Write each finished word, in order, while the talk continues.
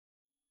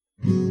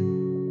In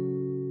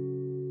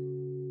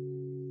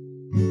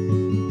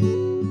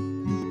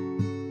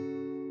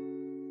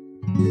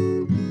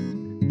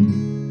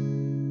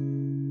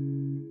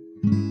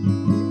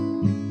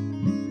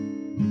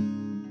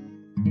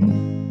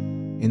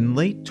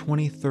late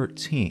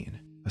 2013,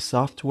 a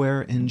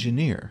software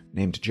engineer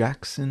named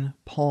Jackson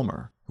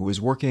Palmer, who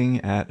was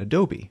working at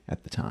Adobe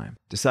at the time,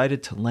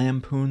 decided to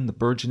lampoon the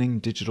burgeoning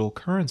digital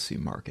currency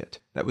market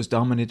that was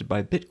dominated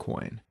by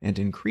Bitcoin and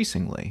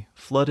increasingly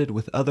flooded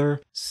with other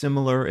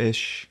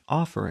similar-ish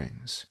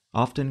offerings,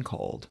 often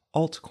called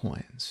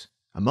altcoins.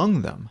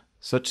 Among them,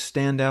 such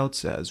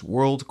standouts as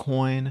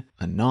WorldCoin,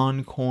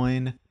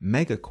 AnonCoin,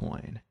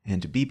 MegaCoin,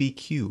 and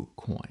BBQ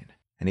Coin.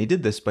 And he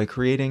did this by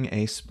creating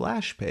a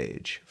splash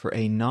page for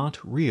a not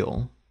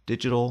real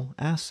digital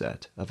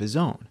asset of his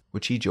own,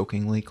 which he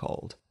jokingly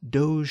called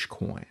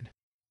Dogecoin.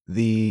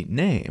 The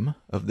name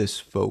of this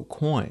faux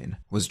coin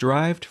was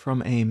derived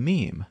from a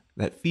meme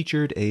that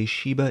featured a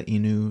Shiba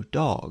Inu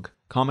dog,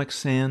 Comic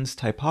Sans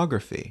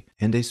typography,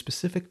 and a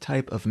specific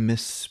type of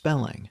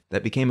misspelling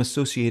that became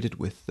associated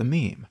with the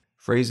meme.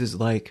 Phrases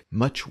like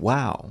much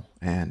wow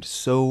and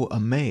so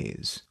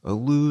amaze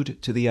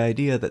allude to the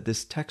idea that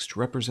this text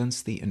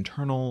represents the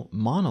internal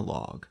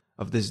monologue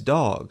of this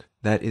dog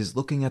that is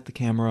looking at the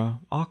camera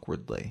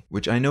awkwardly,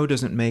 which I know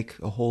doesn't make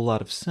a whole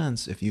lot of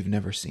sense if you've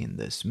never seen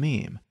this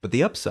meme. But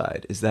the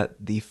upside is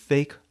that the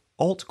fake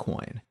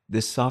altcoin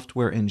this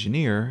software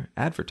engineer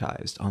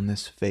advertised on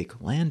this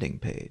fake landing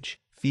page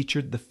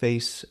featured the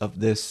face of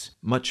this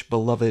much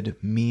beloved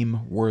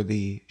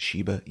meme-worthy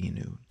Shiba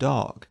Inu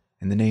dog.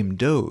 And the name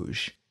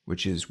Doge,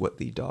 which is what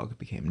the dog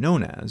became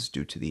known as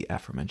due to the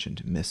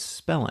aforementioned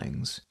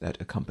misspellings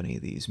that accompany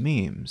these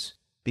memes,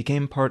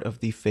 became part of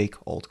the fake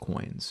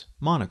altcoin's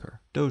moniker,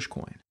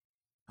 Dogecoin.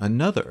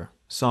 Another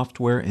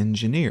software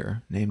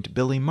engineer named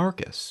Billy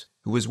Marcus,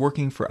 who was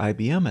working for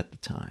IBM at the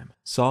time,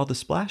 saw the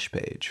splash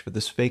page for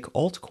this fake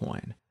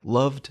altcoin,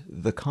 loved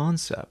the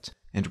concept,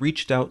 and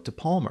reached out to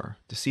Palmer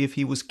to see if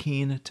he was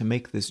keen to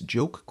make this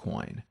joke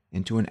coin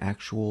into an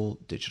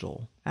actual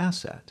digital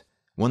asset.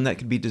 One that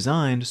could be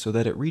designed so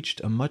that it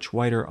reached a much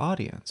wider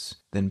audience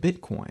than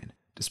Bitcoin,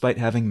 despite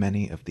having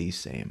many of these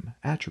same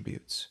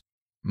attributes.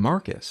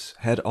 Marcus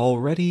had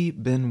already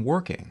been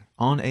working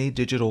on a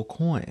digital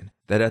coin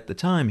that at the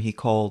time he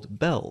called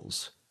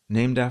Bells,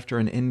 named after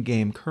an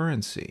in-game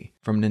currency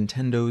from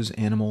Nintendo's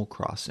Animal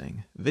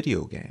Crossing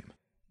video game.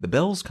 The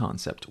Bells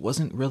concept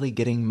wasn't really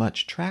getting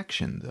much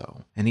traction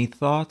though, and he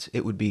thought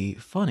it would be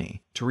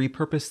funny to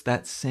repurpose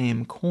that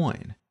same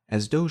coin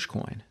as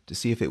Dogecoin to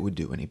see if it would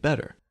do any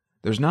better.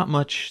 There's not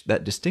much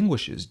that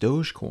distinguishes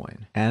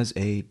Dogecoin as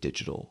a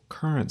digital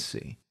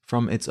currency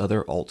from its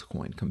other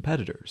altcoin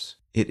competitors.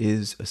 It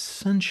is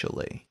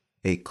essentially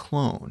a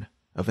clone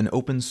of an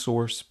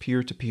open-source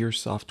peer-to-peer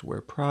software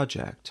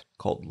project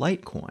called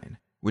Litecoin,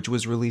 which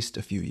was released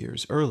a few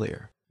years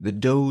earlier. The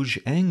Doge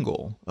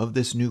angle of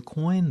this new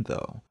coin,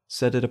 though,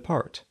 set it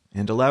apart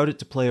and allowed it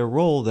to play a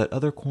role that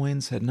other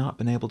coins had not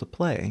been able to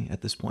play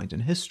at this point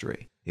in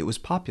history. It was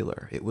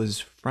popular, it was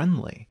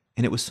friendly,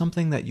 and it was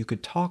something that you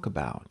could talk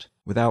about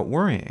without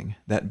worrying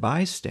that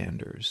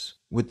bystanders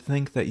would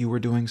think that you were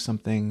doing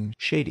something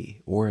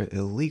shady or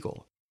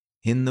illegal.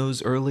 In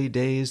those early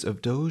days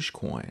of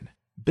Dogecoin,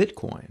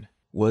 Bitcoin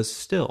was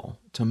still,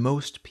 to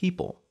most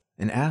people,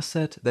 an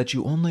asset that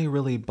you only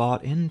really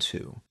bought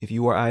into if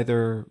you were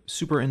either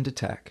super into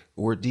tech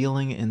or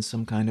dealing in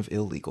some kind of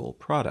illegal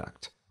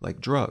product,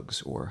 like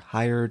drugs or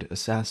hired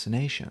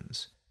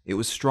assassinations. It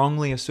was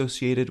strongly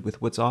associated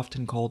with what's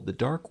often called the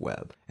dark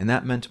web, and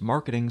that meant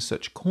marketing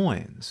such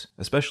coins,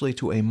 especially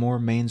to a more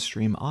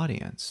mainstream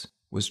audience,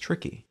 was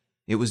tricky.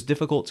 It was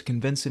difficult to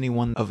convince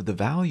anyone of the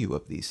value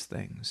of these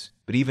things,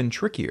 but even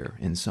trickier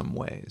in some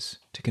ways,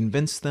 to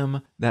convince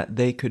them that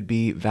they could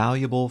be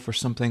valuable for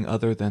something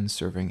other than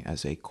serving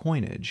as a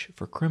coinage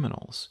for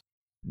criminals.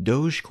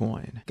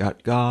 Dogecoin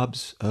got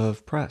gobs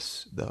of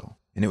press, though,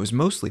 and it was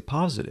mostly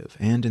positive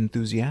and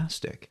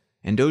enthusiastic.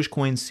 And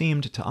Dogecoin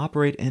seemed to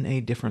operate in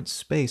a different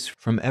space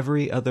from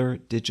every other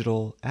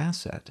digital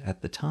asset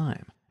at the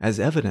time, as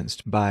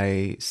evidenced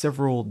by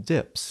several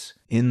dips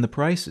in the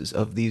prices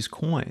of these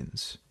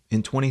coins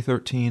in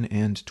 2013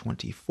 and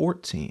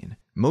 2014,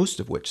 most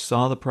of which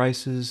saw the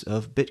prices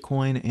of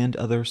Bitcoin and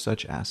other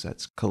such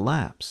assets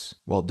collapse,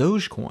 while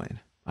Dogecoin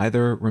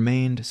either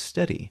remained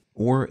steady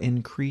or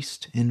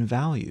increased in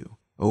value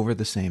over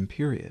the same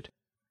period.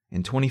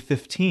 In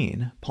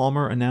 2015,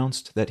 Palmer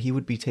announced that he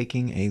would be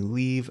taking a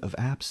leave of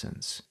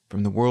absence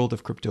from the world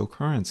of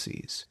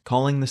cryptocurrencies,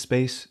 calling the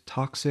space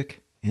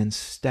toxic and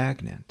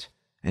stagnant.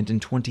 And in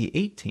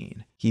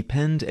 2018, he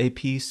penned a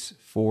piece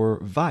for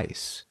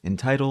Vice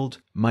entitled,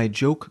 "My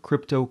Joke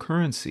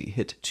Cryptocurrency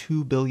Hit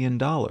 $2 billion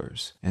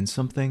and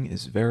Something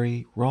is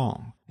Very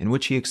Wrong," in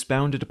which he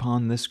expounded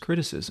upon this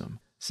criticism,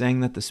 saying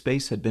that the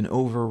space had been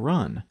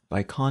overrun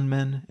by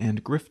conmen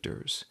and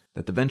grifters,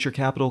 that the venture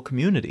capital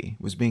community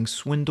was being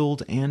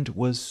swindled and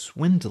was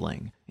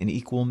swindling in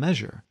equal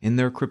measure in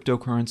their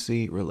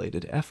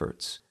cryptocurrency-related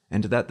efforts,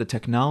 and that the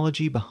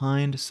technology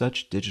behind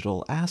such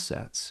digital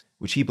assets,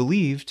 which he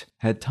believed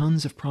had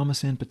tons of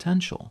promise and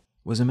potential,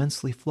 was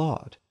immensely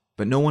flawed.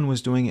 But no one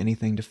was doing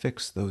anything to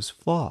fix those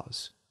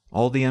flaws.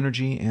 All the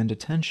energy and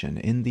attention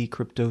in the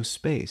crypto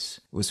space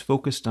was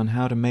focused on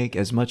how to make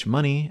as much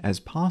money as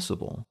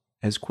possible,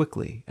 as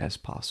quickly as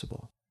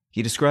possible.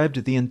 He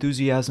described the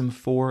enthusiasm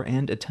for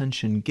and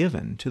attention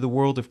given to the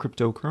world of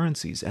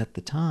cryptocurrencies at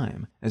the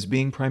time as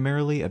being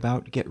primarily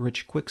about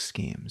get-rich-quick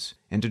schemes,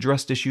 and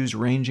addressed issues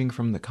ranging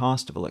from the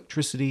cost of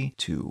electricity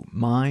to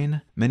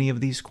mine many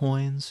of these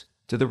coins,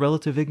 to the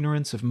relative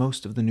ignorance of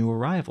most of the new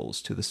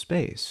arrivals to the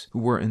space who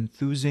were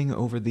enthusing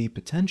over the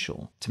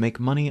potential to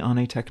make money on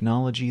a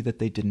technology that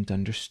they didn't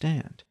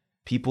understand.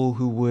 People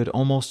who would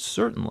almost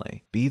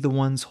certainly be the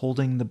ones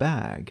holding the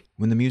bag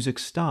when the music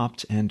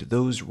stopped, and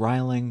those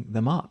riling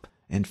them up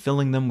and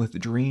filling them with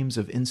dreams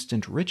of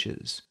instant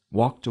riches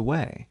walked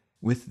away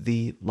with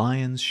the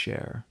lion's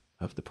share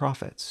of the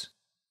profits.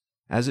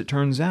 As it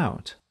turns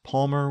out,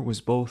 Palmer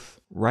was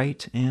both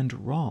right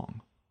and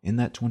wrong in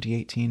that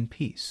 2018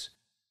 piece.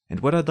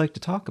 And what I'd like to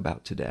talk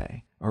about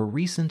today are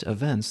recent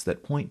events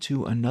that point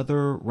to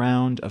another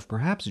round of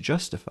perhaps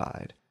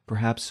justified,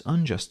 perhaps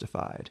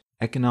unjustified,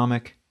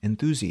 economic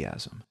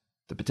enthusiasm,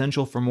 the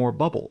potential for more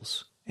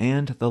bubbles,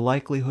 and the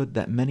likelihood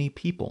that many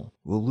people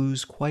will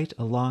lose quite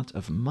a lot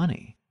of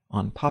money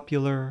on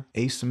popular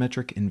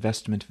asymmetric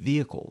investment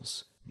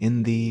vehicles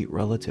in the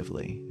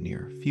relatively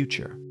near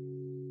future.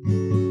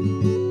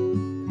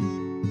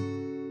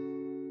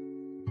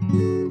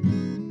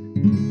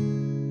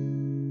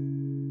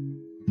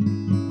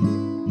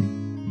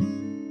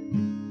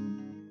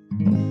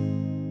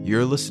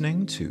 You're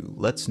listening to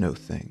Let's Know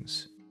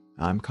Things.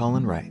 I'm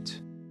Colin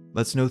Wright.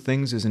 Let's Know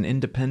Things is an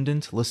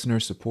independent,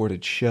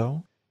 listener-supported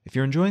show. If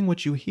you're enjoying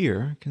what you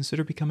hear,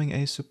 consider becoming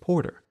a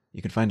supporter.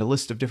 You can find a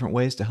list of different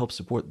ways to help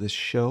support this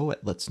show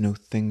at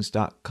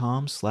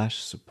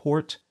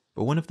letsknowthings.com/support,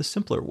 but one of the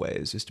simpler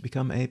ways is to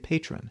become a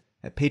patron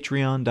at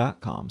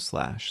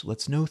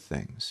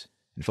patreon.com/letsknowthings.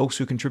 And folks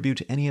who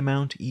contribute any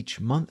amount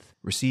each month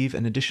receive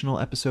an additional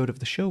episode of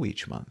the show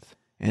each month,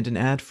 and an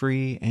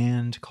ad-free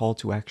and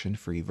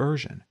call-to-action-free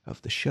version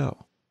of the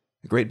show.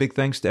 A great big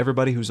thanks to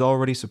everybody who's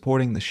already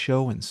supporting the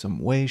show in some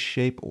way,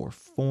 shape, or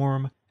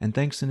form, and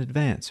thanks in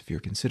advance if you're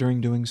considering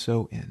doing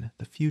so in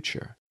the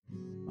future.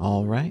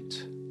 All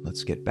right,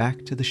 let's get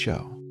back to the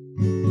show.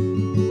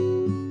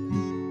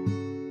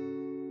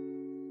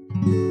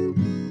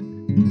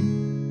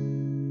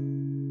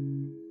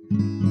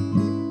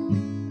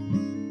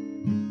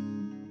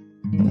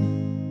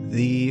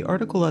 The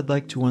article I'd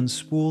like to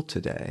unspool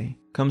today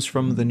comes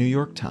from the New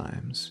York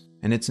Times,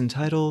 and it's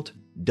entitled,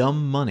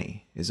 "Dumb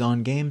Money is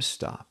on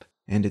GameStop,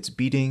 and it's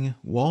beating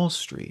Wall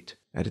Street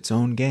at its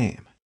own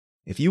game."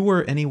 If you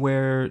were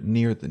anywhere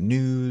near the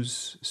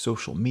news,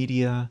 social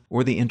media,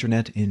 or the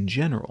internet in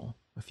general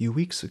a few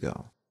weeks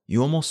ago,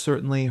 you almost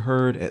certainly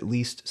heard at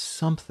least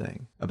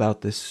something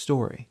about this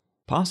story.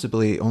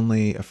 Possibly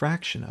only a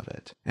fraction of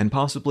it, and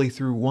possibly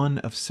through one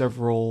of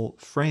several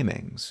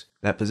framings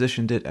that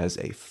positioned it as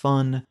a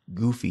fun,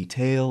 goofy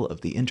tale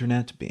of the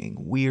internet being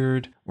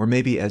weird, or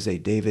maybe as a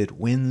David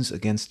wins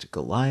against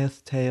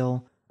Goliath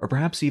tale, or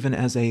perhaps even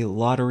as a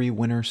lottery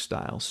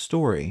winner-style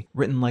story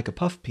written like a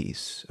puff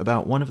piece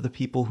about one of the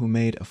people who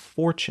made a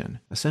fortune,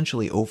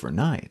 essentially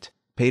overnight,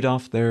 paid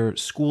off their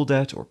school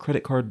debt or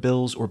credit card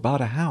bills or bought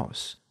a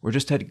house, or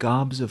just had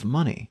gobs of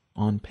money,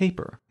 on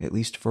paper, at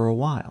least for a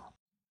while.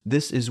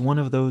 This is one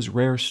of those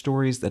rare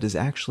stories that is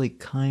actually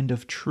kind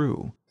of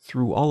true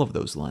through all of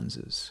those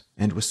lenses,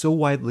 and was so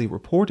widely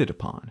reported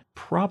upon,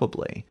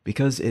 probably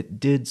because it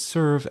did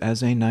serve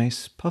as a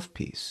nice puff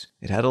piece.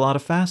 It had a lot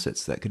of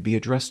facets that could be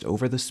addressed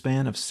over the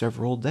span of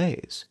several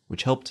days,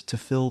 which helped to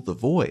fill the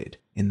void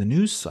in the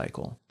news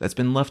cycle that's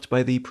been left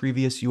by the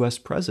previous US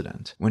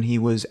president when he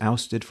was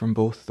ousted from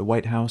both the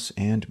White House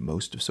and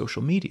most of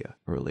social media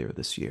earlier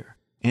this year.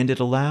 And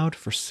it allowed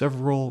for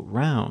several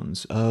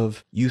rounds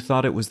of "you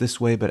thought it was this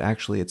way, but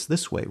actually it's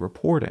this way"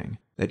 reporting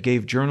that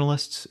gave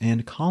journalists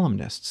and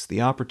columnists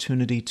the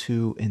opportunity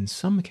to, in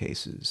some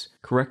cases,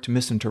 correct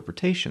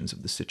misinterpretations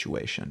of the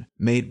situation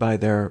made by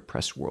their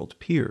press world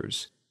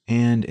peers,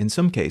 and in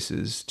some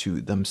cases to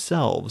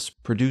themselves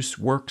produce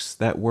works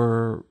that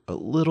were a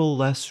little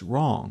less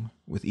wrong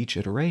with each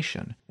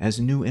iteration, as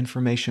new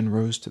information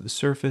rose to the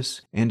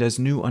surface and as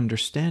new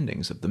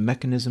understandings of the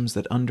mechanisms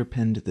that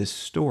underpinned this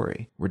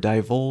story were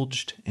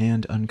divulged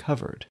and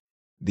uncovered.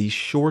 The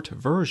short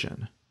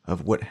version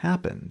of what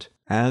happened,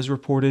 as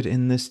reported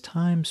in this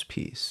Times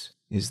piece,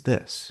 is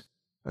this.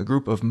 A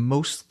group of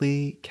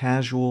mostly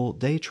casual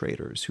day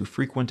traders who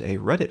frequent a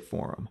Reddit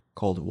forum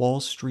called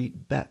Wall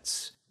Street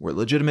Bets, where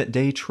legitimate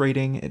day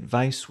trading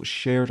advice was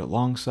shared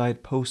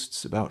alongside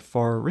posts about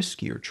far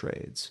riskier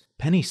trades,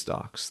 penny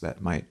stocks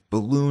that might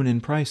balloon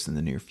in price in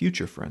the near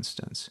future, for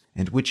instance,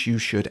 and which you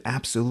should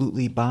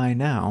absolutely buy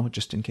now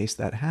just in case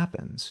that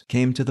happens,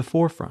 came to the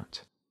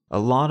forefront. A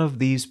lot of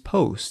these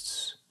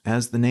posts,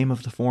 as the name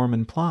of the forum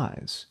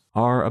implies,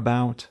 are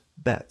about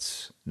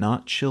bets,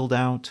 not chilled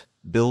out,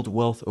 build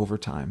wealth over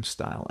time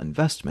style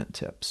investment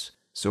tips.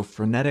 So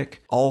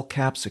frenetic,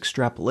 all-caps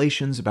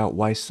extrapolations about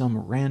why some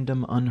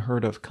random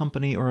unheard-of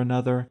company or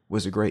another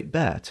was a great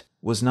bet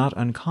was not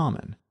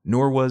uncommon,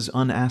 nor was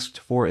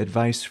unasked-for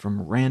advice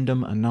from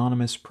random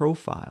anonymous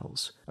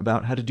profiles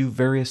about how to do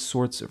various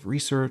sorts of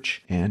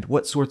research and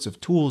what sorts of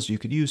tools you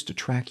could use to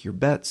track your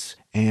bets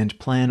and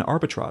plan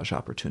arbitrage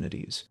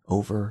opportunities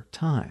over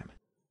time.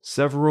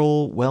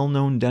 Several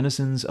well-known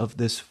denizens of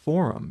this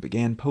forum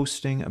began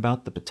posting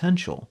about the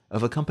potential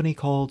of a company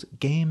called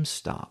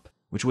GameStop,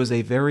 which was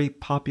a very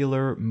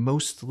popular,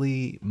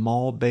 mostly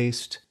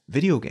mall-based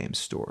video game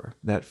store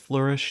that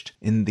flourished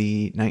in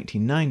the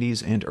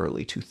 1990s and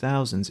early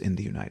 2000s in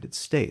the United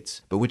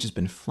States, but which has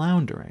been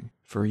floundering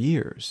for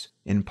years,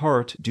 in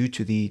part due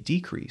to the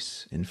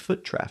decrease in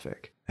foot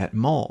traffic at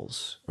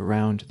malls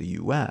around the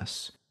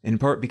US, in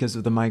part because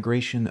of the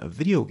migration of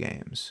video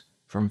games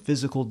from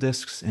physical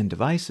discs and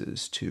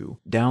devices to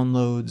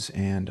downloads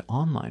and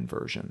online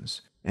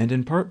versions, and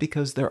in part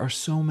because there are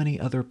so many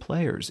other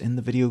players in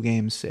the video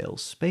game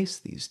sales space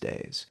these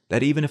days,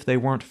 that even if they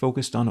weren't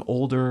focused on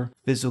older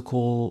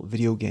physical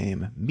video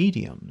game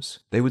mediums,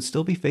 they would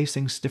still be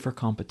facing stiffer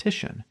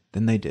competition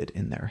than they did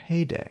in their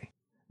heyday.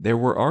 There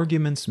were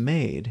arguments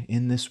made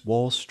in this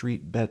Wall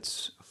Street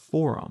Bets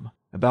forum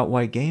about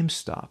why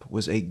GameStop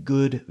was a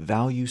good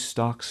value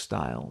stock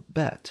style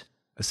bet.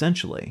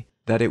 Essentially,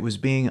 that it was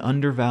being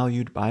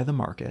undervalued by the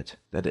market,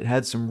 that it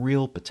had some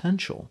real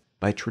potential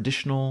by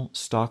traditional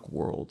stock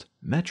world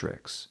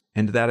metrics,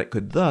 and that it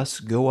could thus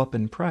go up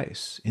in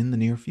price in the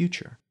near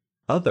future.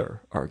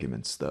 Other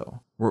arguments, though,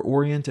 were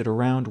oriented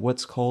around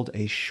what's called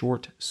a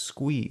short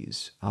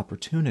squeeze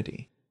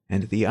opportunity,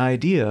 and the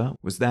idea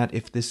was that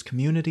if this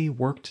community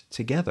worked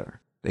together,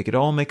 they could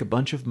all make a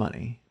bunch of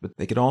money, but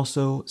they could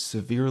also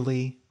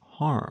severely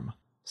harm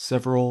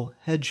several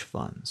hedge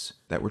funds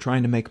that were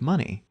trying to make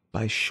money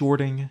by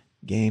shorting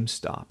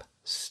GameStop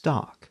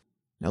stock.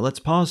 Now let's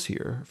pause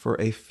here for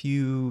a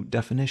few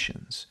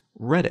definitions.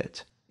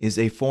 Reddit is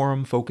a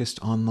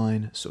forum-focused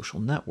online social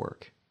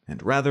network,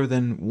 and rather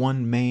than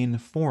one main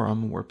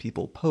forum where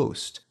people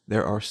post,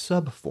 there are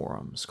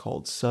sub-forums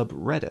called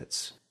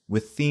subreddits,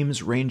 with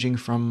themes ranging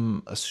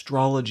from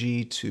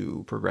astrology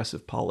to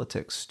progressive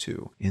politics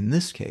to, in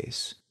this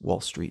case,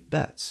 Wall Street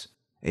Bets.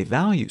 A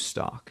value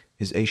stock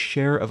is a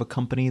share of a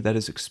company that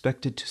is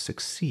expected to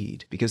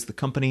succeed because the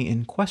company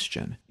in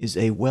question is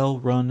a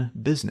well-run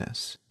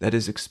business that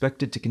is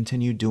expected to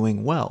continue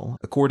doing well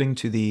according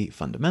to the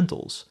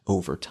fundamentals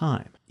over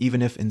time,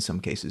 even if in some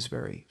cases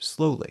very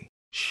slowly.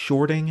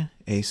 Shorting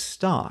a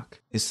stock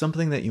is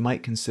something that you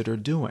might consider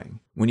doing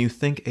when you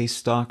think a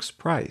stock's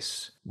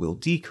price will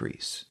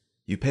decrease.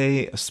 You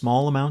pay a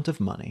small amount of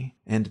money,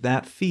 and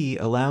that fee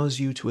allows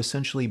you to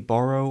essentially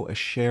borrow a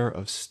share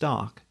of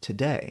stock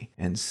today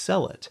and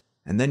sell it,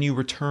 and then you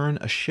return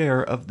a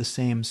share of the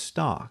same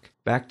stock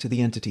back to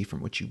the entity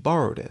from which you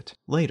borrowed it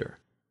later.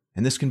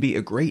 And this can be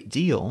a great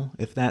deal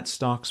if that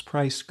stock's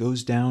price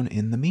goes down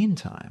in the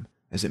meantime,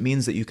 as it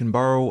means that you can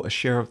borrow a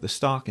share of the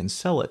stock and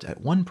sell it at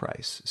one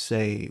price,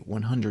 say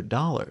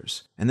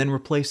 $100, and then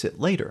replace it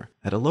later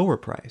at a lower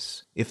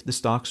price if the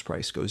stock's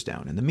price goes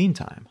down in the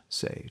meantime,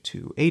 say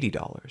to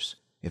 $80.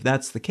 If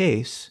that's the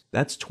case,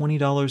 that's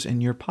 $20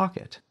 in your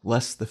pocket,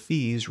 less the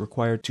fees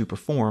required to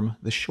perform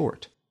the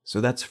short.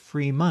 So that's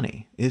free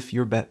money if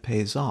your bet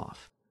pays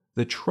off.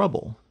 The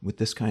trouble with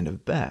this kind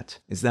of bet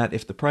is that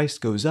if the price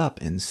goes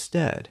up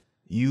instead,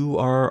 you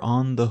are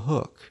on the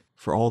hook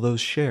for all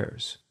those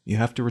shares. You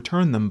have to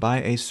return them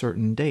by a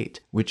certain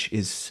date, which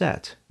is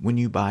set when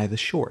you buy the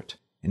short.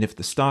 And if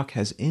the stock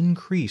has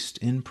increased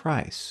in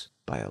price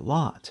by a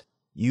lot,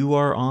 you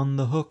are on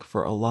the hook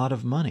for a lot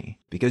of money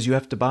because you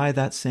have to buy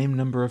that same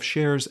number of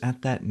shares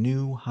at that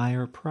new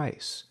higher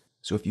price.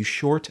 So if you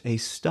short a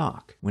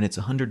stock when it's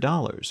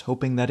 $100,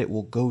 hoping that it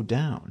will go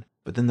down,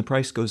 but then the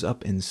price goes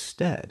up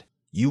instead,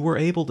 you were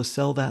able to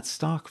sell that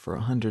stock for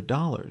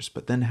 $100,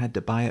 but then had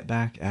to buy it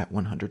back at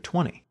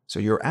 $120. So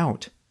you're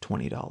out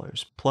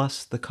 $20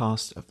 plus the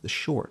cost of the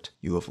short.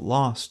 You have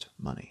lost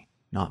money,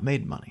 not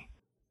made money.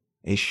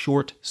 A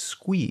short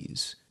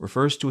squeeze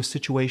refers to a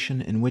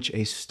situation in which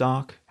a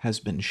stock has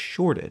been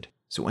shorted,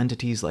 so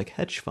entities like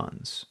hedge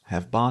funds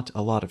have bought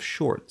a lot of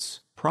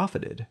shorts,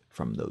 profited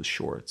from those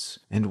shorts,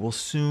 and will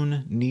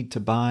soon need to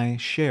buy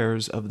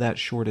shares of that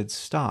shorted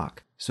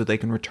stock so they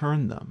can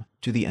return them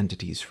to the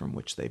entities from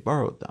which they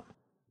borrowed them.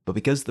 But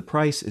because the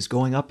price is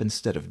going up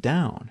instead of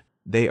down,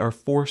 they are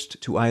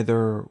forced to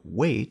either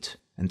wait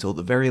until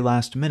the very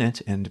last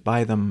minute and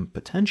buy them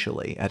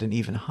potentially at an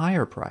even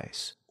higher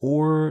price,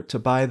 or to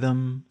buy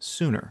them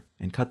sooner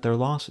and cut their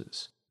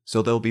losses.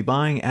 So they'll be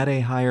buying at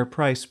a higher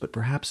price, but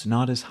perhaps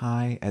not as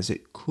high as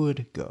it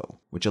could go,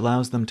 which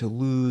allows them to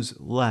lose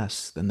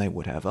less than they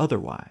would have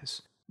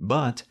otherwise.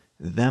 But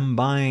them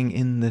buying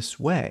in this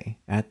way,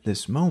 at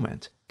this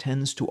moment,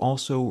 tends to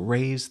also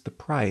raise the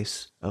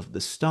price of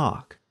the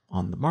stock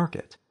on the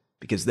market,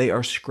 because they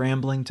are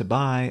scrambling to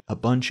buy a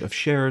bunch of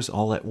shares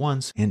all at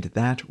once, and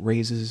that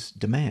raises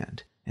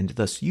demand, and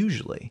thus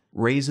usually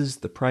raises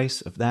the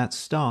price of that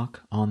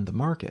stock on the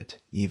market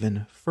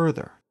even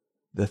further.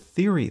 The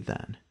theory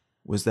then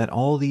was that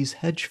all these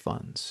hedge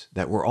funds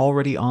that were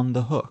already on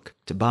the hook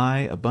to buy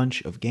a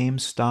bunch of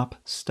GameStop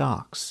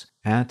stocks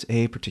at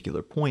a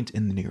particular point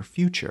in the near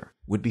future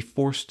would be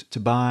forced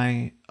to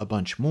buy a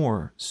bunch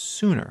more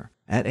sooner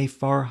at a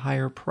far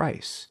higher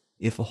price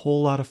if a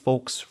whole lot of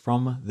folks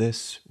from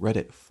this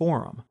Reddit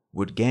forum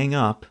would gang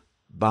up,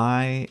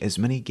 buy as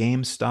many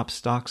GameStop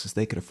stocks as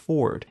they could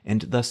afford,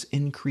 and thus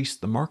increase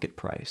the market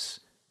price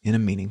in a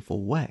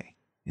meaningful way.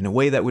 In a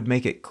way that would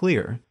make it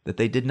clear that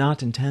they did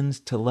not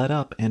intend to let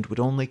up and would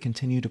only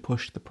continue to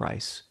push the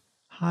price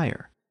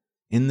higher.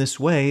 In this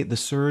way, the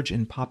surge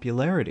in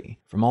popularity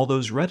from all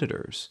those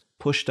Redditors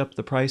pushed up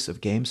the price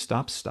of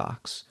GameStop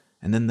stocks,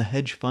 and then the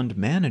hedge fund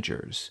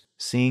managers,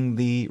 seeing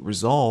the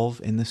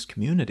resolve in this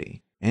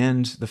community,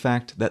 and the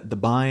fact that the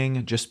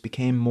buying just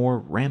became more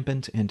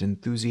rampant and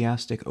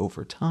enthusiastic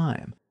over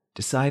time,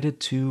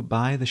 decided to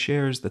buy the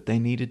shares that they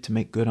needed to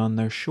make good on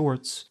their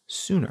shorts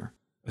sooner,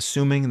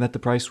 assuming that the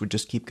price would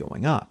just keep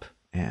going up,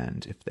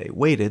 and if they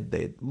waited,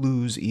 they'd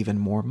lose even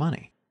more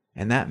money.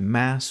 And that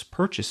mass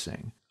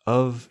purchasing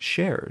of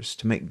shares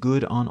to make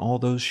good on all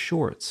those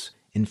shorts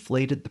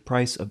inflated the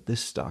price of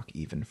this stock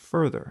even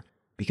further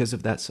because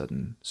of that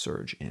sudden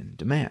surge in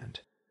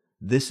demand.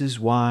 This is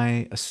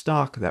why a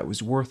stock that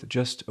was worth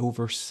just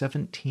over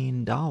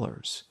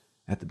 $17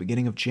 at the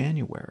beginning of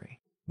January,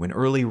 when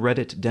early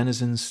Reddit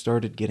denizens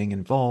started getting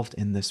involved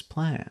in this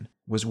plan,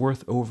 was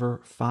worth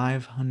over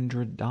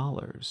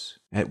 $500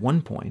 at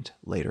one point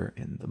later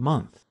in the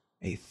month,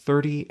 a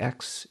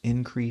 30x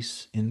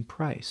increase in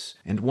price,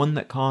 and one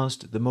that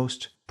caused the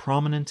most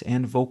prominent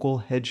and vocal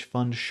hedge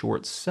fund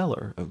short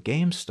seller of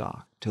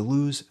GameStop to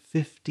lose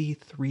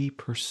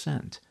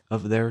 53%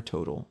 of their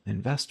total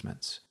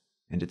investments.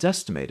 And it's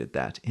estimated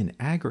that, in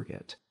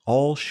aggregate,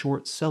 all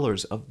short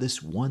sellers of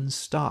this one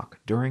stock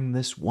during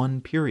this one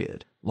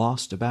period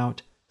lost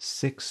about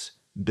 $6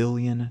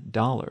 billion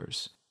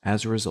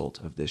as a result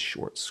of this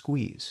short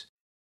squeeze,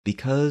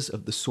 because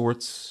of the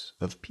sorts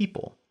of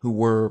people who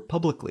were,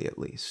 publicly at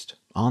least,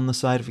 on the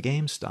side of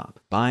GameStop,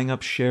 buying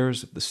up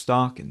shares of the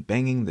stock and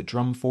banging the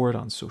drum for it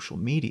on social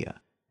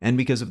media, and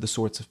because of the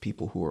sorts of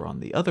people who were on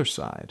the other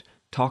side,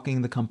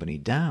 talking the company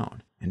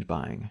down and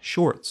buying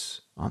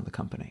shorts on the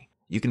company.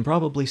 You can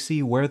probably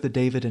see where the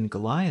David and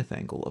Goliath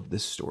angle of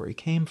this story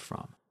came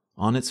from.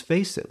 On its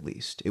face, at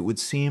least, it would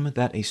seem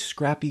that a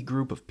scrappy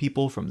group of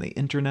people from the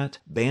internet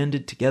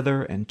banded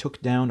together and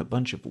took down a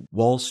bunch of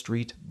Wall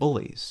Street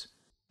bullies.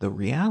 The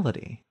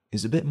reality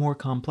is a bit more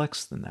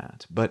complex than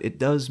that, but it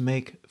does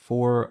make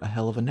for a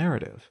hell of a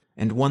narrative,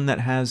 and one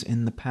that has,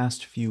 in the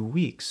past few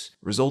weeks,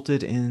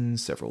 resulted in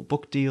several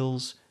book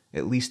deals,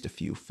 at least a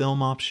few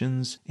film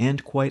options,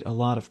 and quite a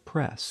lot of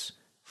press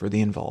for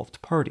the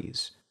involved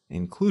parties,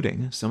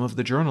 including some of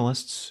the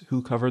journalists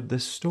who covered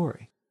this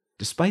story.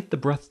 Despite the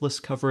breathless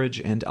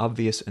coverage and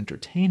obvious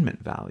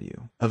entertainment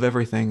value of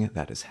everything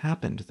that has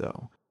happened,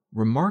 though,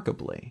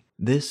 remarkably,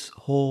 this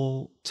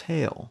whole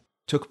tale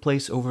took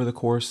place over the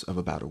course of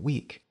about a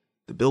week.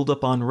 The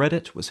buildup on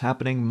Reddit was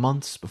happening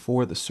months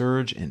before the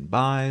surge in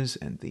buys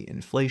and the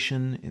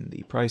inflation in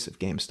the price of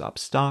GameStop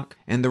stock,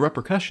 and the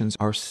repercussions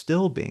are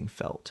still being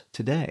felt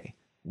today,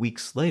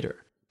 weeks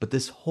later. But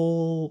this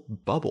whole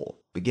bubble,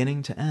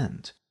 beginning to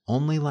end,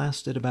 only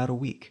lasted about a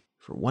week.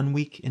 For 1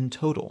 week in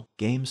total,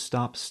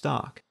 GameStop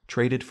stock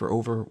traded for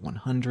over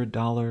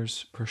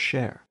 $100 per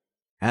share.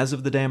 As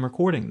of the day I'm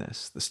recording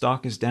this, the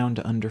stock is down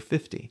to under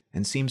 50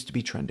 and seems to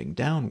be trending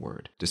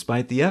downward,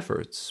 despite the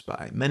efforts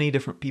by many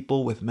different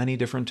people with many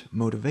different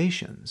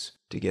motivations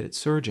to get it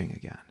surging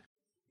again.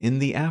 In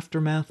the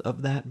aftermath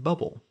of that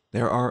bubble,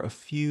 there are a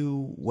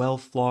few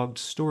well-flogged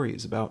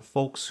stories about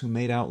folks who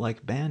made out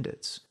like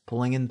bandits,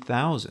 pulling in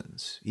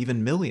thousands,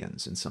 even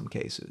millions in some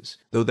cases,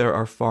 though there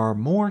are far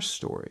more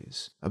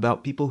stories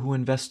about people who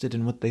invested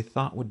in what they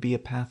thought would be a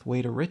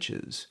pathway to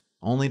riches,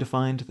 only to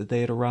find that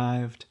they had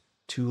arrived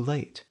too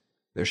late.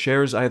 Their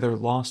shares either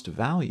lost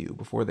value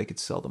before they could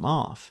sell them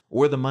off,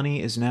 or the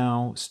money is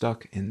now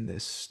stuck in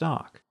this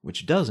stock,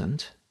 which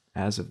doesn't,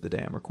 as of the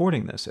day I'm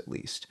recording this at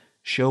least,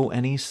 show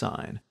any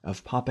sign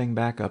of popping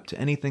back up to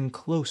anything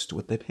close to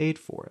what they paid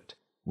for it,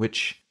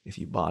 which, if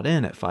you bought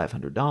in at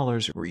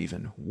 $500 or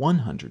even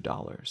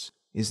 $100,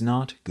 is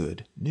not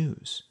good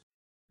news.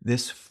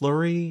 This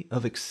flurry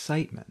of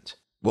excitement,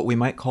 what we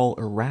might call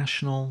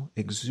irrational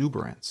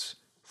exuberance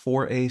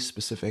for a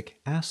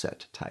specific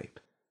asset type,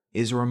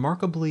 is a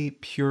remarkably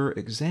pure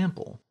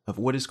example of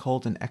what is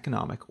called an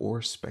economic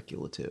or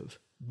speculative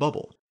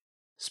bubble.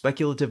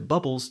 Speculative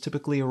bubbles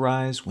typically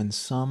arise when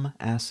some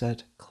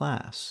asset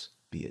class,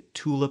 be it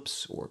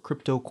tulips or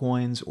crypto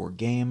coins or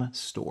game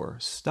store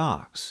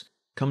stocks,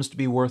 comes to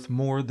be worth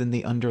more than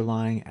the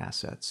underlying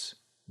assets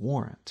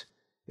warrant.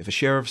 If a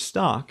share of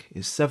stock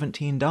is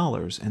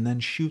 $17 and then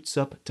shoots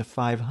up to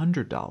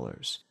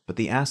 $500, but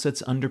the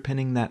assets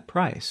underpinning that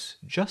price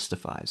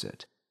justifies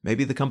it,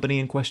 maybe the company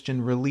in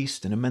question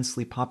released an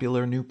immensely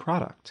popular new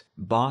product,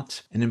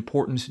 bought an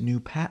important new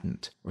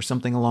patent, or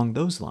something along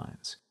those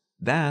lines.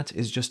 That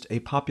is just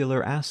a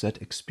popular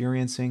asset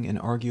experiencing an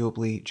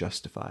arguably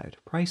justified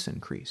price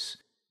increase.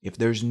 If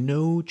there's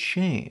no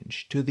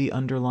change to the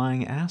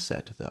underlying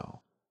asset,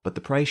 though, but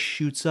the price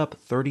shoots up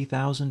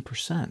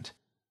 30,000%,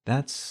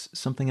 that's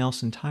something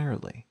else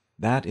entirely.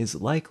 That is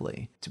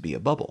likely to be a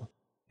bubble.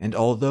 And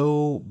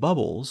although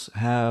bubbles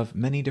have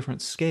many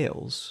different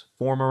scales,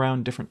 form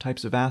around different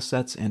types of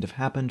assets, and have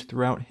happened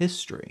throughout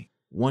history,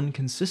 one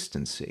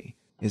consistency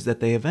is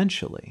that they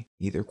eventually,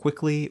 either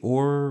quickly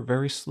or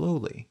very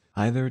slowly,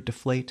 either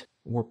deflate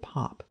or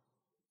pop.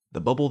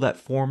 The bubble that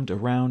formed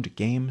around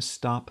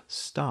GameStop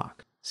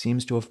stock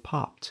seems to have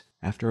popped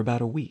after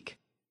about a week.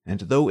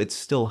 And though it's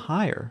still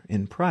higher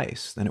in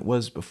price than it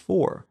was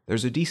before,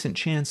 there's a decent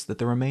chance that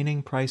the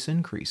remaining price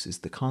increase is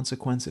the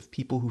consequence of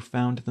people who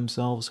found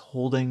themselves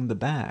holding the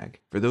bag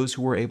for those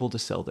who were able to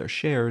sell their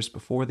shares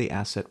before the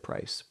asset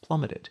price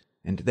plummeted.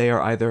 And they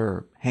are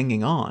either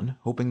hanging on,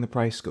 hoping the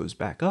price goes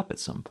back up at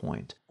some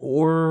point,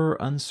 or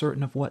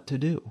uncertain of what to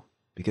do,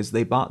 because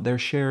they bought their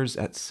shares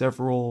at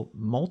several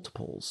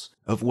multiples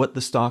of what the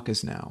stock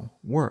is now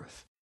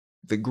worth.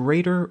 The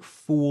greater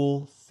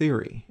fool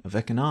theory of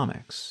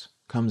economics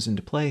comes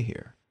into play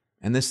here.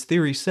 And this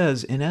theory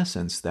says, in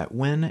essence, that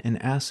when an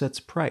asset's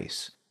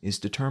price is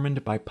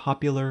determined by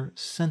popular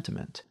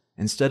sentiment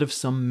instead of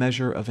some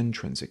measure of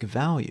intrinsic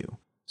value,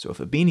 so if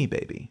a Beanie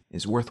Baby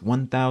is worth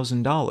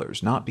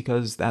 $1,000, not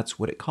because that's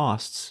what it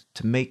costs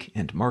to make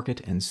and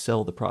market and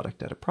sell the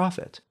product at a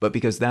profit, but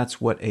because that's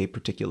what a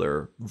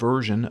particular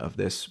version of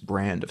this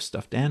brand of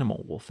stuffed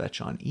animal will fetch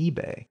on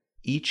eBay,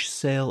 each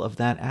sale of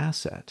that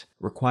asset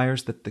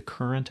requires that the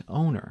current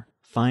owner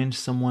find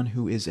someone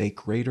who is a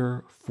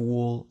greater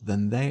fool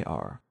than they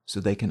are so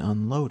they can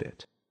unload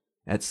it.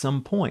 At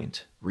some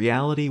point,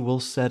 reality will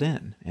set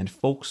in, and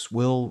folks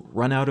will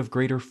run out of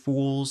greater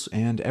fools,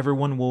 and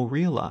everyone will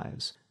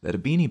realize that a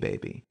Beanie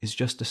Baby is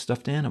just a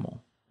stuffed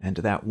animal, and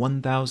that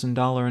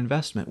 $1,000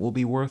 investment will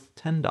be worth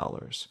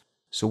 $10.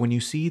 So when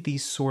you see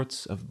these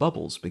sorts of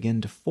bubbles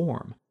begin to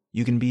form,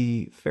 you can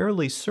be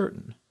fairly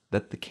certain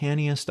that the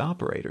canniest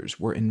operators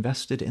were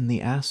invested in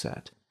the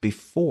asset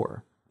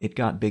before it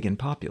got big and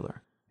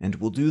popular, and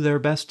will do their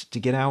best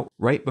to get out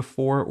right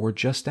before or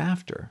just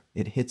after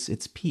it hits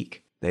its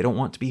peak. They don't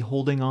want to be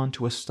holding on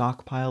to a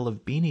stockpile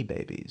of Beanie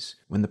Babies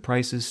when the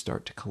prices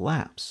start to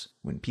collapse,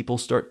 when people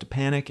start to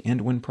panic,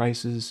 and when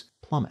prices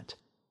plummet.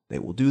 They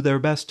will do their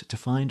best to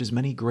find as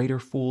many greater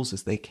fools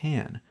as they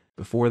can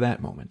before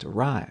that moment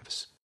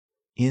arrives.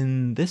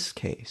 In this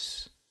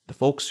case, the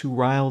folks who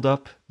riled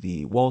up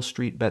the Wall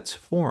Street Bets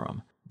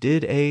forum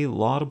did a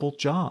laudable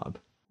job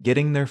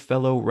getting their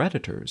fellow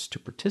Redditors to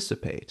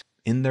participate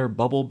in their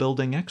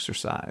bubble-building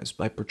exercise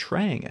by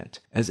portraying it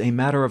as a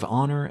matter of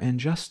honor and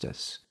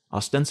justice,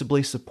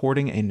 ostensibly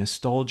supporting a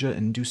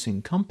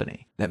nostalgia-inducing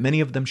company that many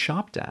of them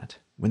shopped at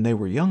when they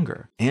were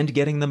younger, and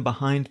getting them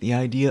behind the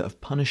idea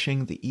of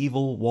punishing the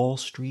evil Wall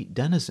Street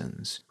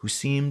denizens who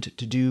seemed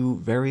to do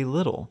very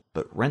little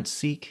but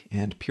rent-seek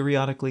and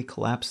periodically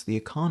collapse the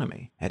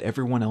economy at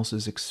everyone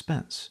else's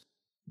expense.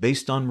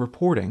 Based on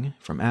reporting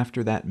from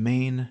after that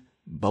main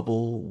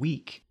bubble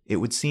week, it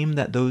would seem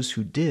that those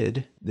who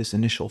did this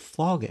initial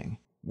flogging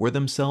were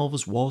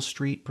themselves Wall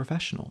Street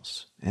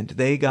professionals, and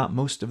they got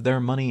most of their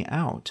money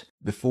out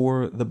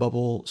before the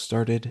bubble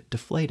started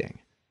deflating,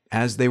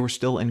 as they were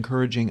still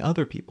encouraging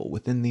other people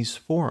within these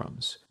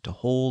forums to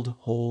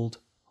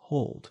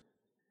hold.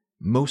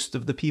 Most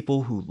of the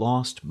people who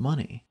lost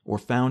money or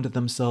found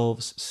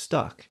themselves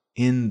stuck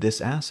in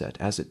this asset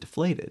as it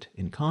deflated,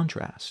 in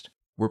contrast,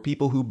 were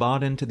people who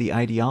bought into the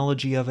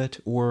ideology of it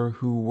or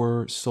who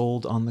were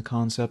sold on the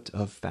concept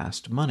of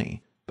fast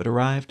money, but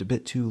arrived a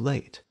bit too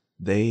late.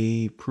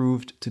 They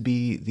proved to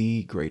be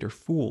the greater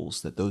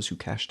fools that those who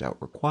cashed out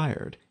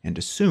required, and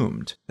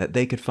assumed that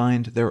they could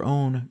find their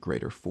own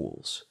greater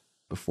fools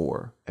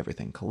before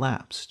everything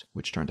collapsed,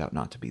 which turned out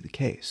not to be the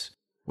case.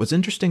 What's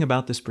interesting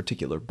about this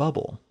particular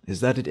bubble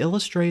is that it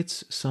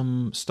illustrates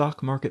some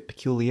stock market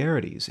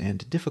peculiarities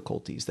and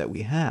difficulties that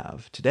we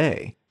have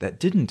today that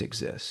didn't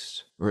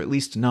exist, or at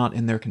least not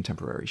in their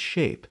contemporary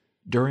shape,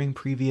 during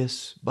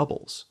previous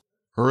bubbles.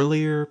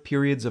 Earlier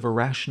periods of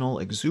irrational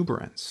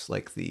exuberance,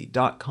 like the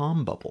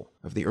dot-com bubble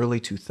of the early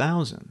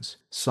 2000s,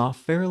 saw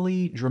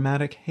fairly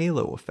dramatic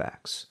halo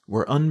effects,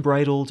 where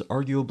unbridled,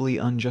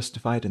 arguably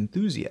unjustified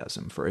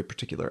enthusiasm for a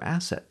particular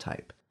asset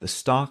type, the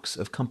stocks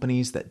of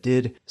companies that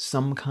did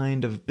some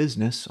kind of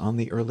business on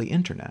the early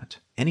internet,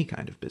 any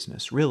kind of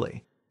business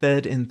really,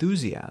 fed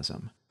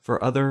enthusiasm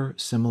for other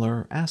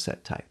similar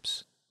asset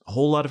types. A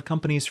whole lot of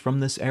companies from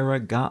this era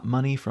got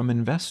money from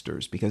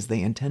investors because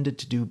they intended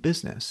to do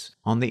business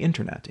on the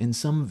internet in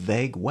some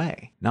vague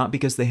way, not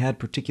because they had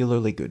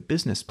particularly good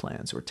business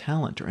plans or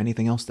talent or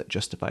anything else that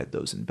justified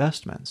those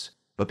investments,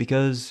 but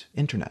because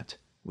internet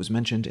was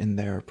mentioned in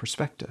their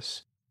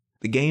prospectus.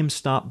 The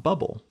GameStop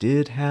bubble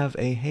did have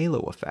a halo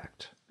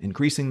effect,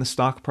 increasing the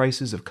stock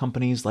prices of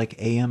companies like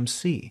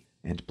AMC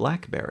and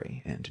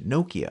BlackBerry and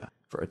Nokia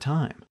for a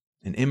time,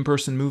 an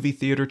in-person movie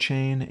theater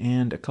chain,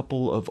 and a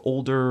couple of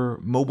older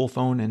mobile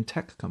phone and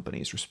tech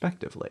companies,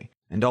 respectively,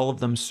 and all of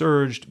them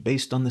surged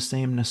based on the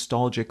same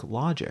nostalgic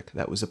logic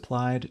that was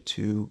applied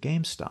to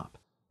GameStop.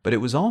 but it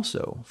was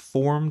also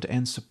formed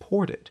and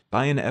supported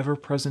by an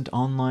ever-present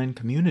online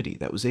community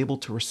that was able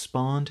to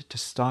respond to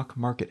stock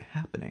market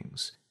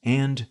happenings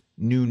and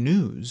new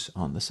news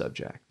on the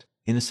subject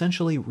in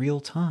essentially real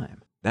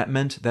time. That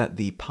meant that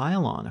the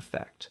pile-on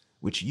effect,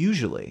 which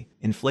usually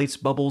inflates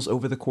bubbles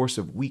over the course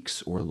of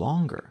weeks or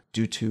longer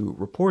due to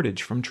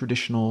reportage from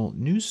traditional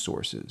news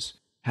sources,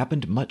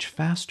 happened much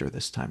faster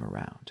this time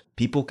around.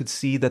 People could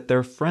see that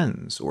their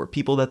friends or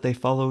people that they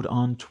followed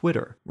on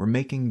Twitter were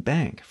making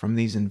bank from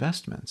these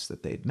investments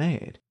that they'd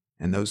made.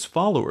 And those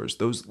followers,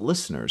 those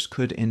listeners,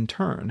 could in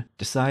turn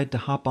decide to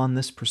hop on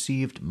this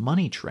perceived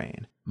money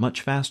train much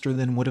faster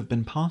than would have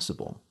been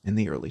possible in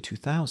the early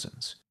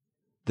 2000s.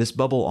 This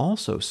bubble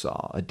also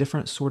saw a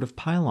different sort of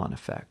pile-on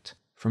effect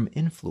from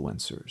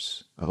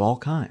influencers of all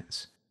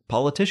kinds.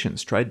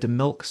 Politicians tried to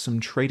milk some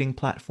trading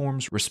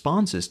platforms'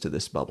 responses to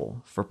this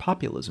bubble for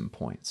populism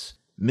points,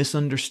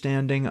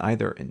 misunderstanding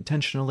either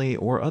intentionally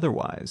or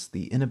otherwise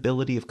the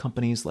inability of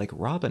companies like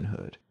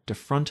Robinhood to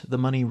front the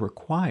money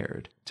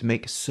required to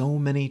make so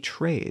many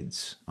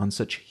trades on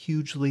such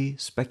hugely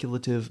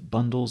speculative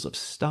bundles of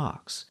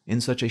stocks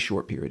in such a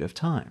short period of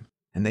time.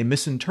 And they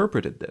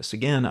misinterpreted this,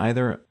 again,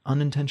 either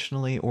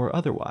unintentionally or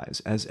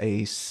otherwise, as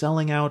a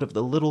selling out of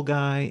the little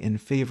guy in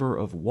favor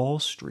of Wall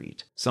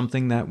Street,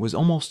 something that was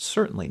almost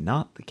certainly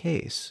not the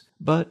case,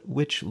 but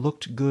which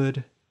looked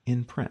good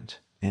in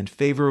print and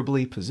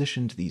favorably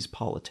positioned these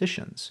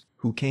politicians,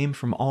 who came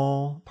from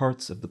all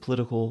parts of the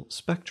political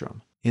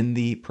spectrum, in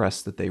the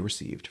press that they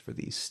received for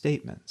these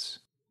statements.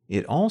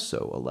 It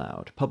also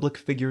allowed public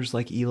figures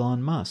like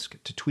Elon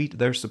Musk to tweet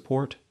their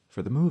support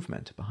for the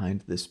movement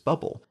behind this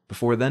bubble,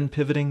 before then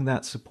pivoting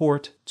that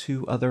support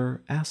to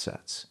other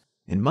assets.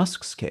 In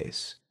Musk's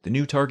case, the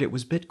new target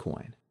was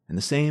Bitcoin, and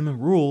the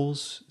same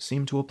rules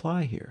seem to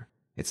apply here.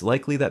 It's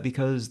likely that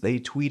because they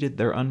tweeted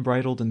their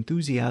unbridled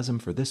enthusiasm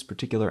for this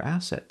particular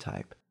asset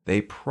type,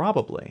 they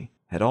probably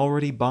had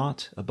already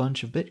bought a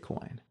bunch of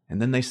Bitcoin,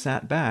 and then they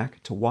sat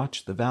back to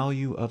watch the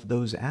value of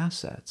those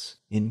assets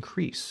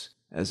increase,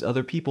 as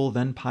other people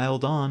then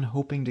piled on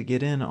hoping to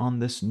get in on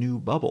this new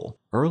bubble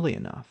early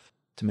enough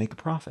to make a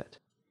profit.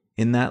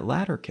 In that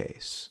latter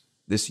case,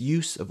 this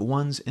use of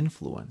one's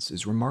influence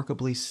is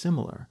remarkably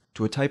similar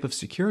to a type of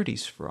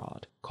securities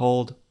fraud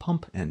called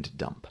pump and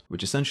dump,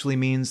 which essentially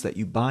means that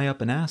you buy up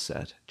an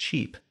asset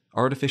cheap,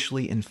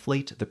 artificially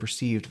inflate the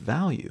perceived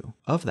value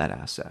of that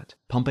asset,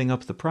 pumping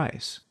up the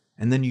price,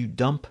 and then you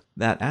dump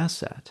that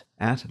asset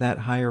at that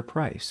higher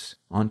price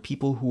on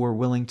people who are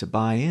willing to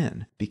buy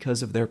in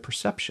because of their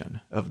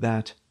perception of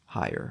that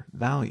higher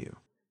value.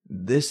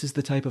 This is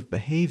the type of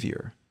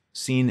behavior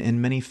seen in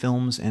many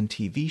films and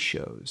TV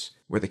shows,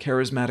 where the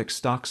charismatic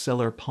stock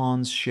seller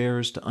pawns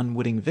shares to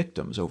unwitting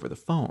victims over the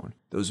phone,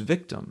 those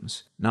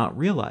victims not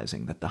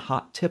realizing that the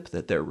hot tip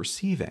that they're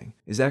receiving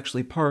is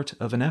actually part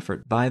of an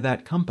effort by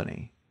that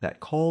company that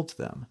called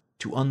them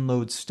to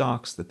unload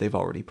stocks that they've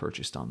already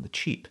purchased on the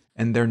cheap,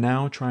 and they're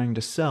now trying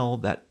to sell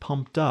that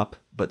pumped up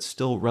but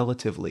still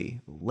relatively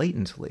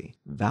latently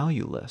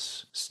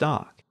valueless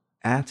stock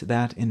at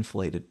that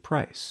inflated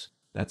price.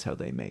 That's how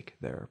they make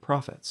their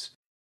profits.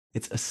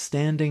 It's a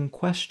standing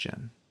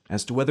question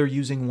as to whether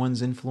using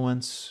one's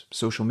influence,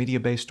 social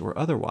media-based or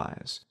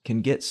otherwise,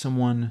 can get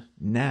someone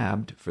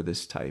nabbed for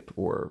this type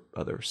or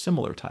other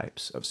similar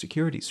types of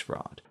securities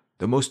fraud.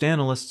 Though most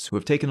analysts who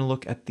have taken a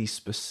look at the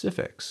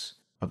specifics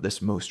of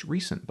this most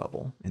recent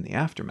bubble in the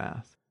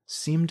aftermath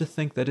seem to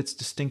think that it's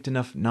distinct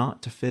enough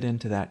not to fit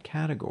into that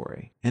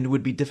category, and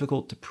would be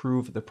difficult to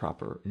prove the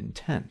proper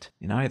intent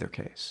in either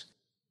case.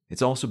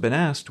 It's also been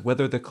asked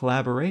whether the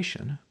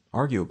collaboration,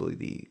 arguably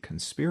the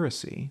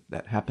conspiracy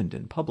that happened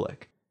in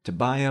public, to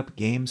buy up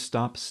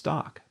GameStop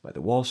stock by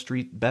the Wall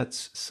Street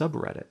Bets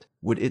subreddit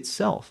would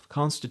itself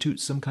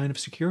constitute some kind of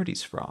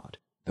securities fraud,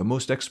 though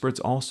most experts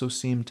also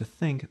seem to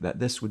think that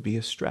this would be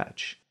a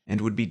stretch,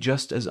 and would be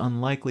just as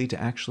unlikely to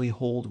actually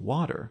hold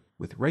water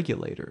with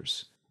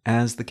regulators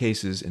as the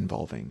cases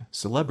involving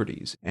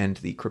celebrities and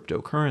the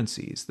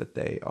cryptocurrencies that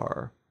they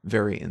are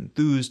very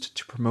enthused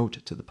to promote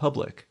to the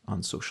public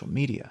on social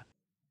media.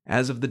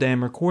 As of the day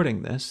I'm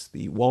recording this,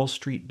 the Wall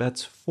Street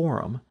Bets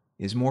forum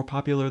is more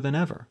popular than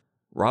ever.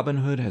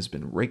 Robinhood has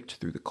been raked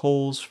through the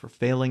coals for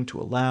failing to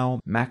allow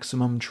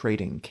maximum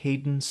trading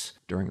cadence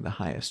during the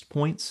highest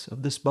points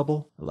of this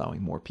bubble,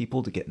 allowing more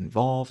people to get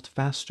involved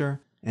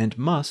faster, and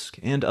Musk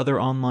and other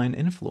online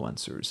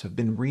influencers have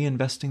been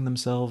reinvesting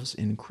themselves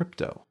in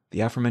crypto,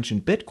 the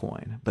aforementioned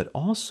Bitcoin, but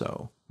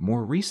also,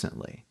 more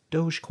recently,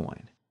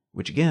 Dogecoin,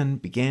 which again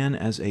began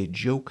as a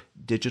joke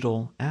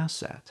digital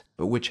asset,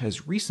 but which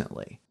has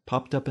recently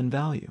popped up in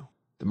value,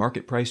 the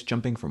market price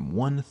jumping from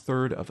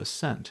 1/3 of a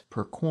cent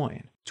per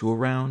coin to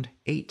around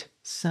 8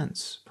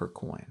 cents per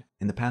coin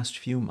in the past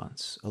few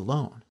months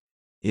alone.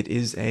 It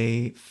is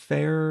a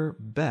fair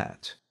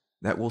bet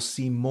that we'll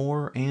see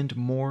more and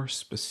more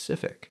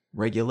specific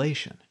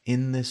regulation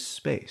in this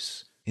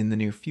space in the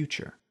near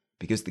future,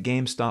 because the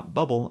GameStop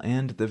bubble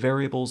and the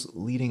variables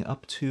leading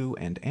up to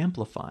and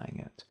amplifying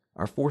it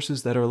are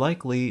forces that are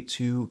likely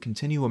to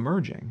continue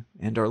emerging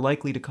and are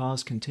likely to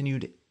cause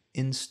continued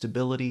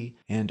instability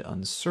and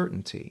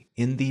uncertainty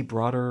in the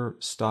broader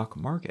stock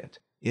market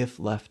if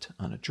left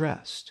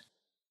unaddressed.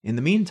 In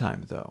the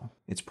meantime, though,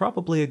 it's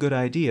probably a good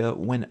idea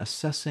when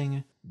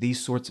assessing these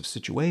sorts of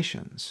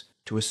situations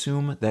to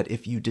assume that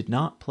if you did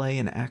not play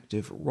an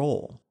active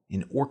role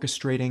in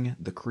orchestrating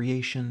the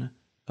creation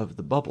of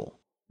the bubble,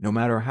 no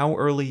matter how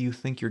early you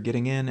think you're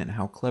getting in and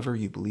how clever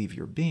you believe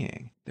you're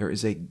being, there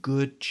is a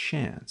good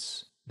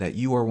chance that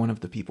you are one of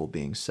the people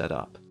being set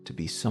up to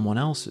be someone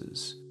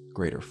else's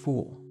greater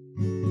fool.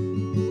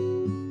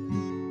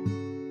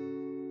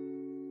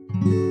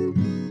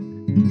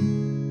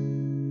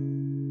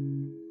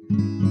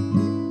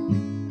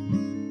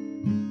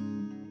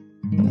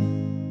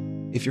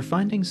 If you're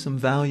finding some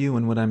value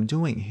in what I'm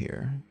doing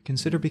here,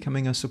 consider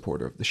becoming a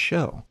supporter of the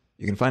show.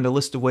 You can find a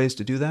list of ways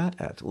to do that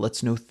at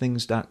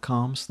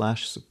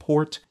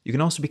letsknowthings.com/support. You can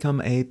also become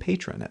a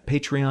patron at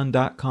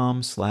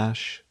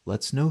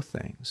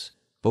patreon.com/letsknowthings.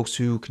 Folks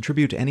who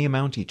contribute any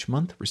amount each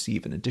month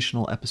receive an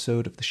additional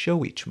episode of the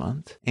show each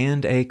month,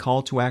 and a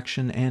call to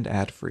action and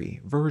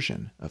ad-free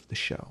version of the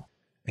show.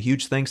 A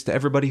huge thanks to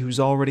everybody who's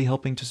already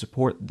helping to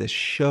support this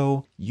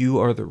show. You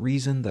are the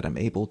reason that I'm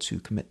able to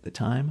commit the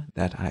time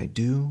that I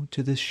do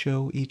to this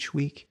show each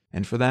week,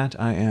 and for that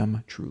I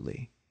am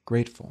truly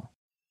grateful.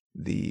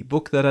 The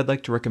book that I'd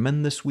like to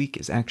recommend this week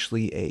is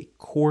actually a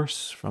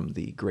course from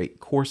the Great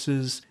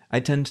Courses. I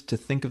tend to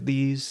think of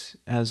these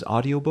as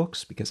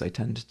audiobooks because I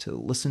tend to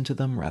listen to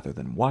them rather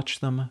than watch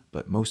them,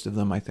 but most of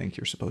them I think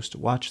you're supposed to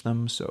watch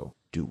them, so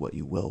do what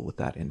you will with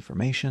that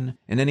information.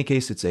 In any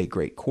case, it's a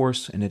great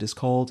course, and it is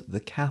called The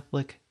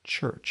Catholic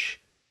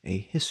Church, A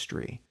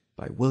History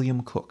by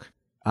William Cook.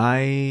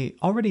 I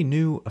already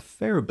knew a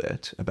fair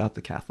bit about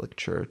the Catholic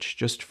Church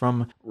just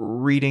from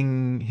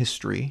reading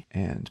history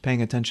and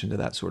paying attention to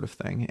that sort of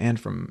thing, and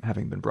from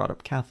having been brought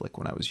up Catholic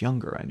when I was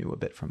younger. I knew a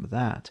bit from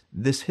that.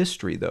 This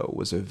history, though,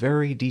 was a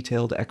very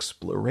detailed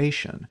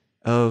exploration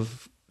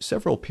of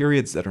several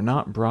periods that are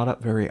not brought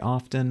up very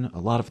often,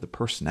 a lot of the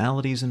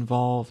personalities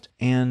involved,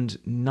 and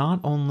not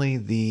only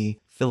the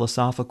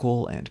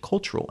philosophical and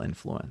cultural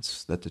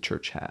influence that the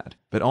church had,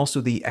 but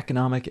also the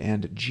economic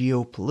and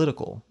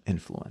geopolitical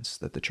influence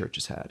that the church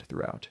has had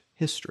throughout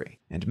history.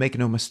 And make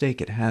no mistake,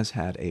 it has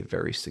had a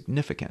very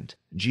significant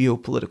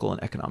geopolitical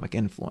and economic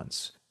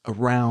influence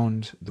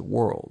around the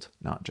world,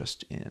 not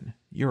just in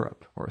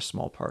Europe or a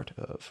small part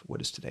of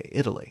what is today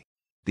Italy.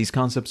 These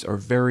concepts are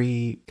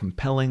very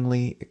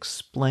compellingly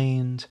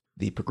explained.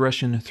 The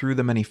progression through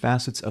the many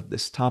facets of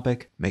this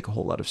topic make a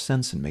whole lot of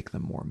sense and make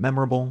them more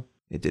memorable.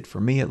 It did for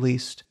me, at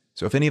least.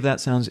 So if any of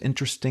that sounds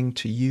interesting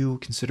to you,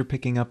 consider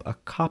picking up a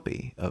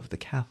copy of The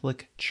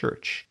Catholic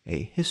Church,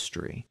 A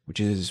History,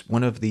 which is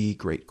one of the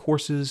great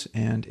courses,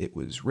 and it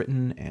was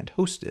written and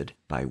hosted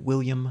by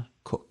William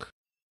Cook.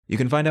 You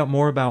can find out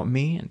more about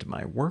me and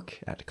my work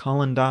at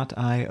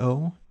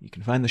Colin.io. You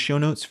can find the show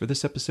notes for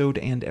this episode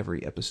and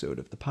every episode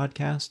of the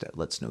podcast at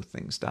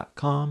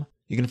letsknowthings.com.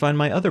 You can find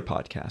my other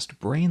podcast,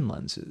 Brain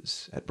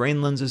Lenses, at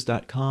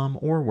brainlenses.com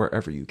or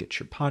wherever you get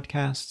your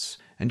podcasts.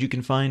 And you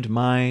can find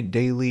my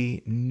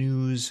daily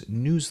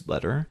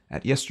newsletter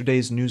at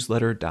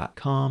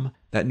yesterdaysnewsletter.com.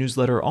 That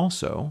newsletter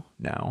also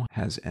now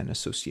has an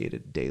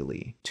associated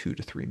daily 2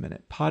 to 3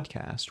 minute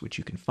podcast, which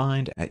you can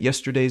find at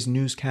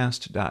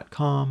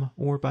yesterdaysnewscast.com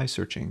or by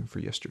searching for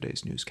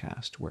Yesterday's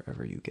Newscast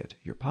wherever you get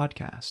your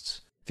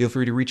podcasts. Feel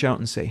free to reach out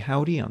and say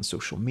howdy on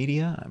social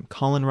media. I'm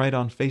Colin Wright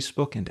on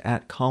Facebook, and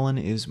 @Colin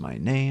is my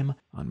name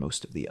on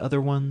most of the other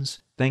ones.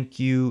 Thank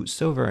you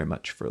so very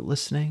much for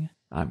listening.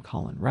 I'm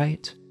Colin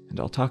Wright, and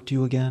I'll talk to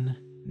you again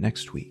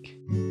next week.